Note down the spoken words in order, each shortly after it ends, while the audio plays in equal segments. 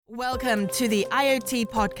Welcome to the IoT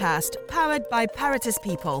podcast, powered by Paratus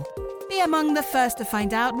People. Be among the first to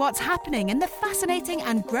find out what's happening in the fascinating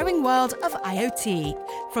and growing world of IoT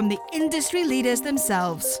from the industry leaders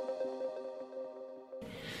themselves.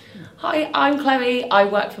 Hi, I'm Chloe. I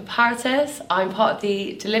work for Paratus. I'm part of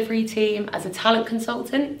the delivery team as a talent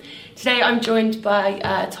consultant. Today I'm joined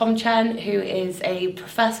by Tom Chen, who is a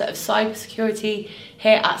professor of cybersecurity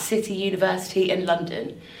here at City University in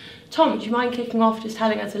London. Tom, do you mind kicking off just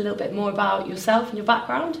telling us a little bit more about yourself and your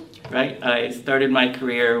background? Right. I started my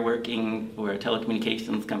career working for a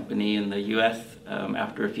telecommunications company in the US.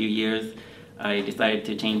 After a few years, I decided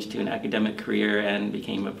to change to an academic career and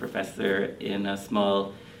became a professor in a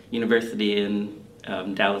small university in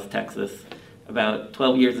Dallas, Texas. About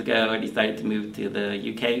 12 years ago, I decided to move to the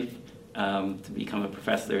UK to become a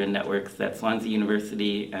professor in networks at Swansea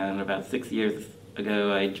University, and about 6 years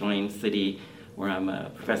ago, I joined City, where I'm a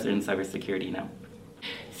professor in cybersecurity now.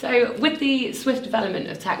 So with the swift development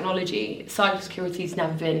of technology, cybersecurity has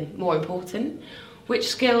never been more important. Which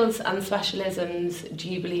skills and specialisms do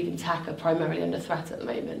you believe in tech are primarily under threat at the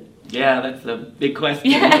moment? Yeah, that's a big question.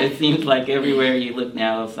 Yeah. It seems like everywhere you look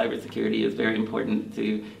now, cybersecurity is very important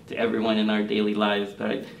to everyone in our daily lives.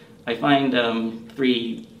 But I find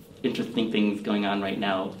three interesting things going on right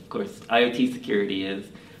now. Of course, IoT security is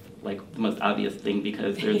like the most obvious thing,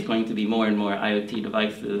 because there's going to be more and more IoT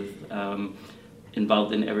devices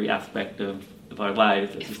involved in every aspect of our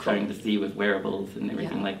lives, as we're starting to see with wearables and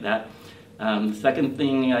everything like that. The second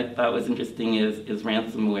thing I thought was interesting is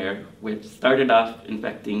ransomware, which started off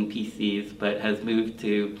infecting PCs but has moved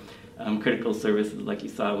to critical services like you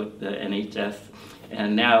saw with the NHS,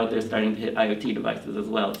 and now they're starting to hit IoT devices as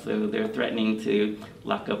well. So they're threatening to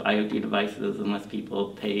lock up IoT devices unless people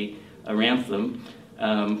pay a ransom.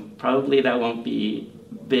 Probably that won't be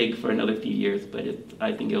big for another few years, but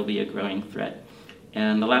I think it'll be a growing threat.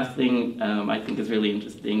 And the last thing I think is really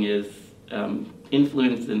interesting is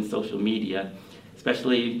influence in social media.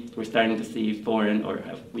 Especially, we're starting to see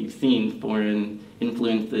we've seen foreign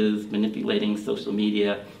influences manipulating social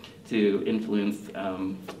media to influence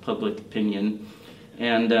public opinion.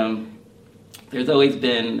 And there's always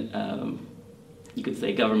been, you could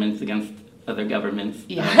say, governments against other governments,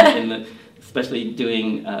 especially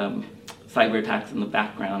doing cyber attacks in the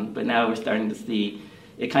background. But now we're starting to see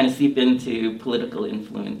it kind of seep into political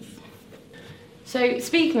influence. So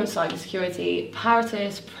speaking of cybersecurity,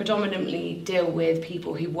 Paratus predominantly deal with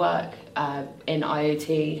people who work in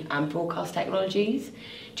IoT and broadcast technologies.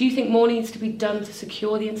 Do you think more needs to be done to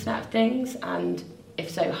secure the Internet of Things? And if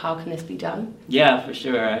so, how can this be done? Yeah, for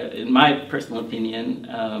sure. In my personal opinion,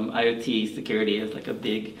 IoT security is like a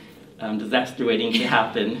big disaster waiting to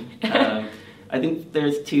happen. I think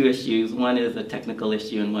there's two issues. One is a technical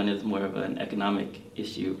issue and one is more of an economic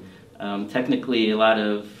issue. Technically, a lot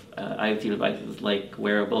of IoT devices like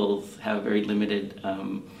wearables have very limited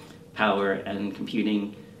power and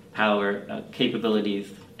computing power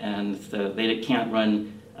capabilities, and so they can't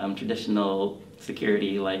run traditional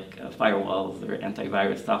security like firewalls or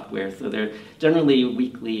antivirus software, so they're generally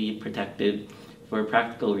weakly protected for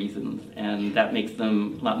practical reasons, and that makes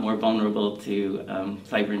them a lot more vulnerable to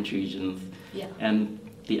cyber intrusions. Yeah. And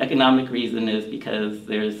the economic reason is because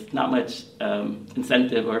there's not much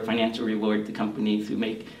incentive or financial reward to companies who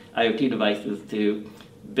make IoT devices to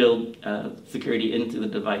build security into the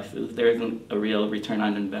devices. There isn't a real return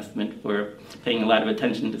on investment for paying a lot of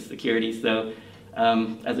attention to security. So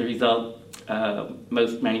as a result,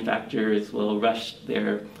 most manufacturers will rush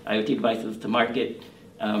their IoT devices to market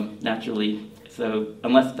naturally. So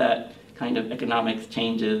unless that kind of economics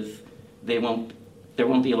changes, there won't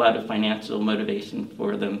be a lot of financial motivation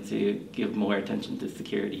for them to give more attention to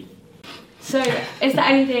security. So is there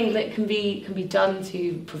anything that can be done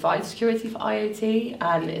to provide security for IoT?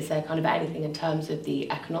 And is there kind of anything in terms of the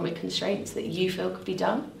economic constraints that you feel could be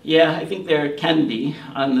done? Yeah, I think there can be.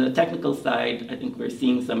 On the technical side, I think we're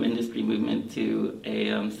seeing some industry movement to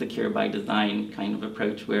a secure by design kind of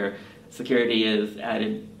approach, where security is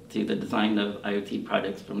added to the design of IoT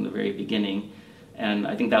products from the very beginning. And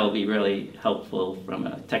I think that will be really helpful from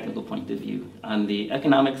a technical point of view. On the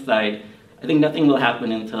economic side, I think nothing will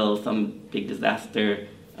happen until some big disaster,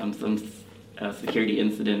 some security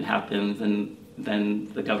incident happens, and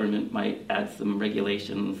then the government might add some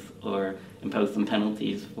regulations or impose some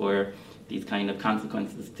penalties for these kind of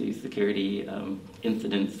consequences to security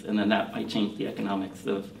incidents, and then that might change the economics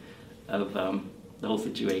of the whole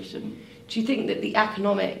situation. Do you think that the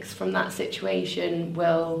economics from that situation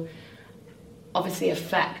will obviously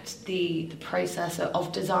affect the process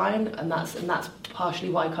of design, and that's partially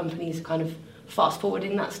why companies are kind of fast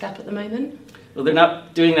forwarding that step at the moment? Well, they're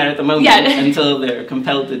not doing that at the moment Yeah. until they're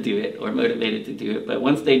compelled to do it or motivated to do it. But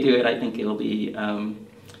once they do it, I think it'll be,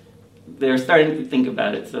 they're starting to think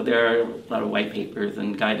about it. So there are a lot of white papers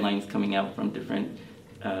and guidelines coming out from different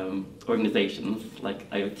organizations like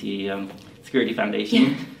IoT Security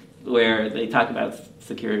Foundation, where they talk about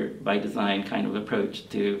secure by design kind of approach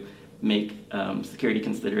to make security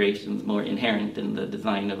considerations more inherent in the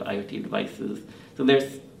design of IoT devices. So they're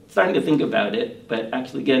starting to think about it, but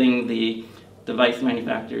actually getting the device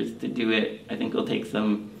manufacturers to do it, I think will take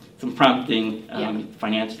some prompting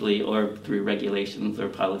financially or through regulations or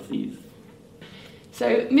policies.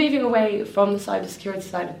 So moving away from the cybersecurity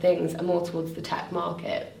side of things and more towards the tech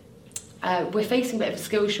market, we're facing a bit of a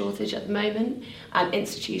skills shortage at the moment, and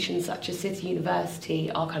institutions such as City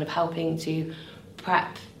University are kind of helping to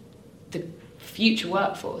prep the future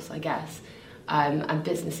workforce, I guess, and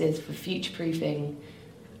businesses for future-proofing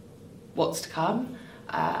what's to come.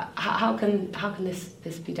 How can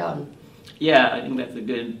this be done? Yeah, I think that's a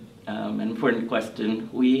good and important question.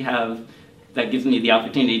 That gives me the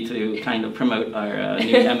opportunity to kind of promote our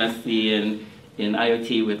new MSc in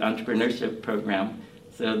IoT with Entrepreneurship program.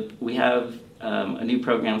 So we have a new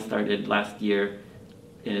program started last year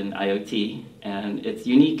in IoT, and it's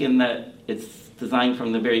unique in that it's designed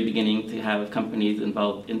from the very beginning to have companies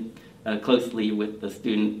involved closely with the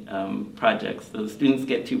student projects. So the students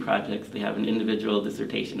get 2 projects. They have an individual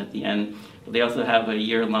dissertation at the end, but they also have a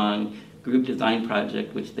year-long group design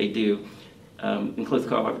project, which they do in close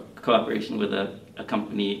cooperation with a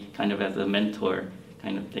company kind of as a mentor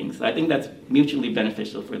kind of thing. So I think that's mutually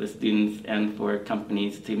beneficial for the students and for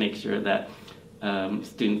companies to make sure that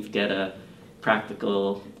students get a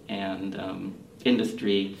practical and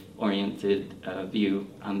industry-oriented view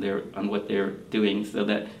on what they're doing, so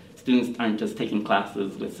that students aren't just taking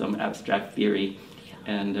classes with some abstract theory,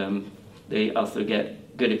 and they also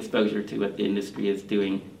get good exposure to what the industry is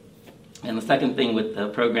doing. And the second thing with the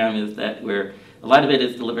program is that a lot of it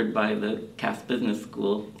is delivered by the Cass Business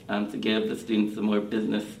School to give the students a more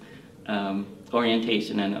business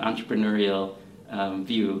orientation and entrepreneurial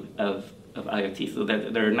view of IoT, so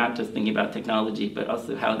that they're not just thinking about technology, but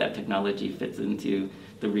also how that technology fits into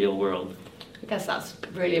the real world. I guess that's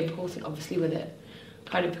really important, obviously, with it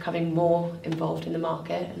kind of becoming more involved in the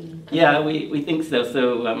market. Yeah, we think so.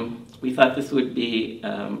 So we thought this would be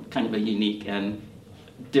kind of a unique and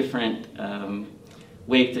different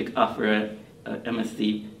way to offer a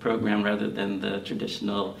MSc program rather than the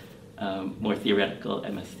traditional, more theoretical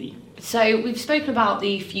MSc. So we've spoken about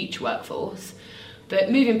the future workforce, but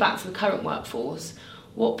moving back to the current workforce,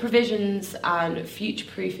 what provisions and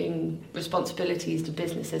future-proofing responsibilities do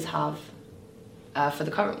businesses have for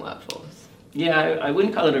the current workforce? Yeah, I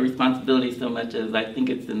wouldn't call it a responsibility so much as I think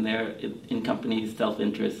it's in companies'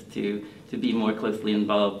 self-interest to be more closely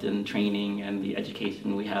involved in training and the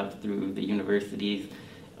education we have through the universities.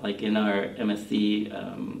 Like in our MSc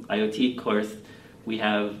IoT course, we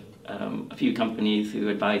have a few companies who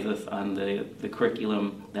advise us on the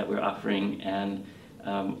curriculum that we're offering and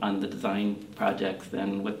on the design projects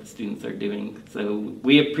and what the students are doing. So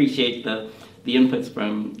we appreciate the inputs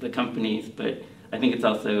from the companies, but I think it's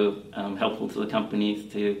also helpful to the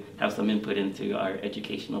companies to have some input into our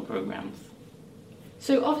educational programs.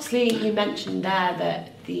 So obviously you mentioned there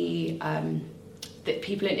that that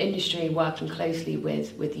people in industry are working closely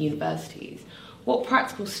with the universities. What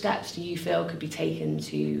practical steps do you feel could be taken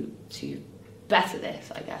to better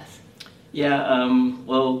this, I guess? Yeah,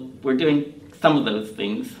 well, we're doing some of those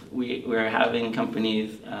things. We're having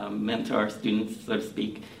companies mentor our students, so to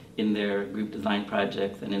speak, in their group design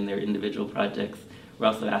projects and in their individual projects. We're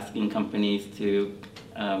also asking companies to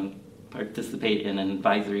participate in an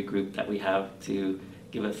advisory group that we have to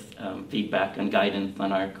give us feedback and guidance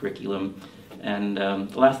on our curriculum. And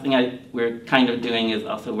the last thing we're kind of doing is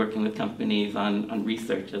also working with companies on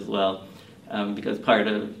research as well, because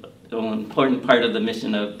an important part of the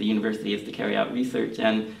mission of the university is to carry out research,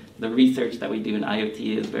 and the research that we do in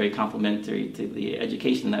IoT is very complementary to the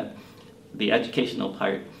educational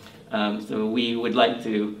part. So we would like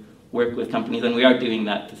to work with companies, and we are doing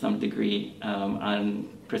that to some degree, on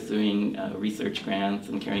pursuing research grants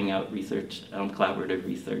and carrying out research, collaborative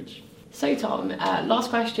research. So Tom,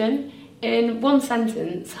 last question. In one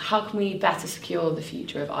sentence, how can we better secure the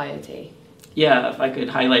future of IoT? Yeah, if I could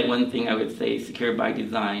highlight one thing, I would say secure by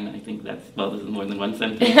design. I think this is more than one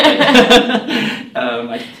sentence.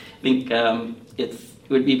 I think it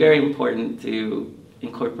would be very important to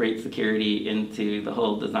incorporate security into the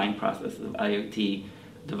whole design process of IoT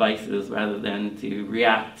devices rather than to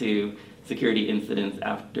react to security incidents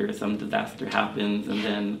after some disaster happens and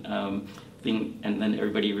then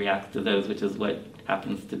everybody reacts to those, which is what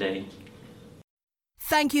happens today.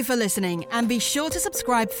 Thank you for listening, and be sure to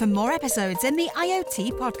subscribe for more episodes in the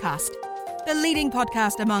IoT podcast, the leading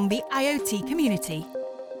podcast among the IoT community.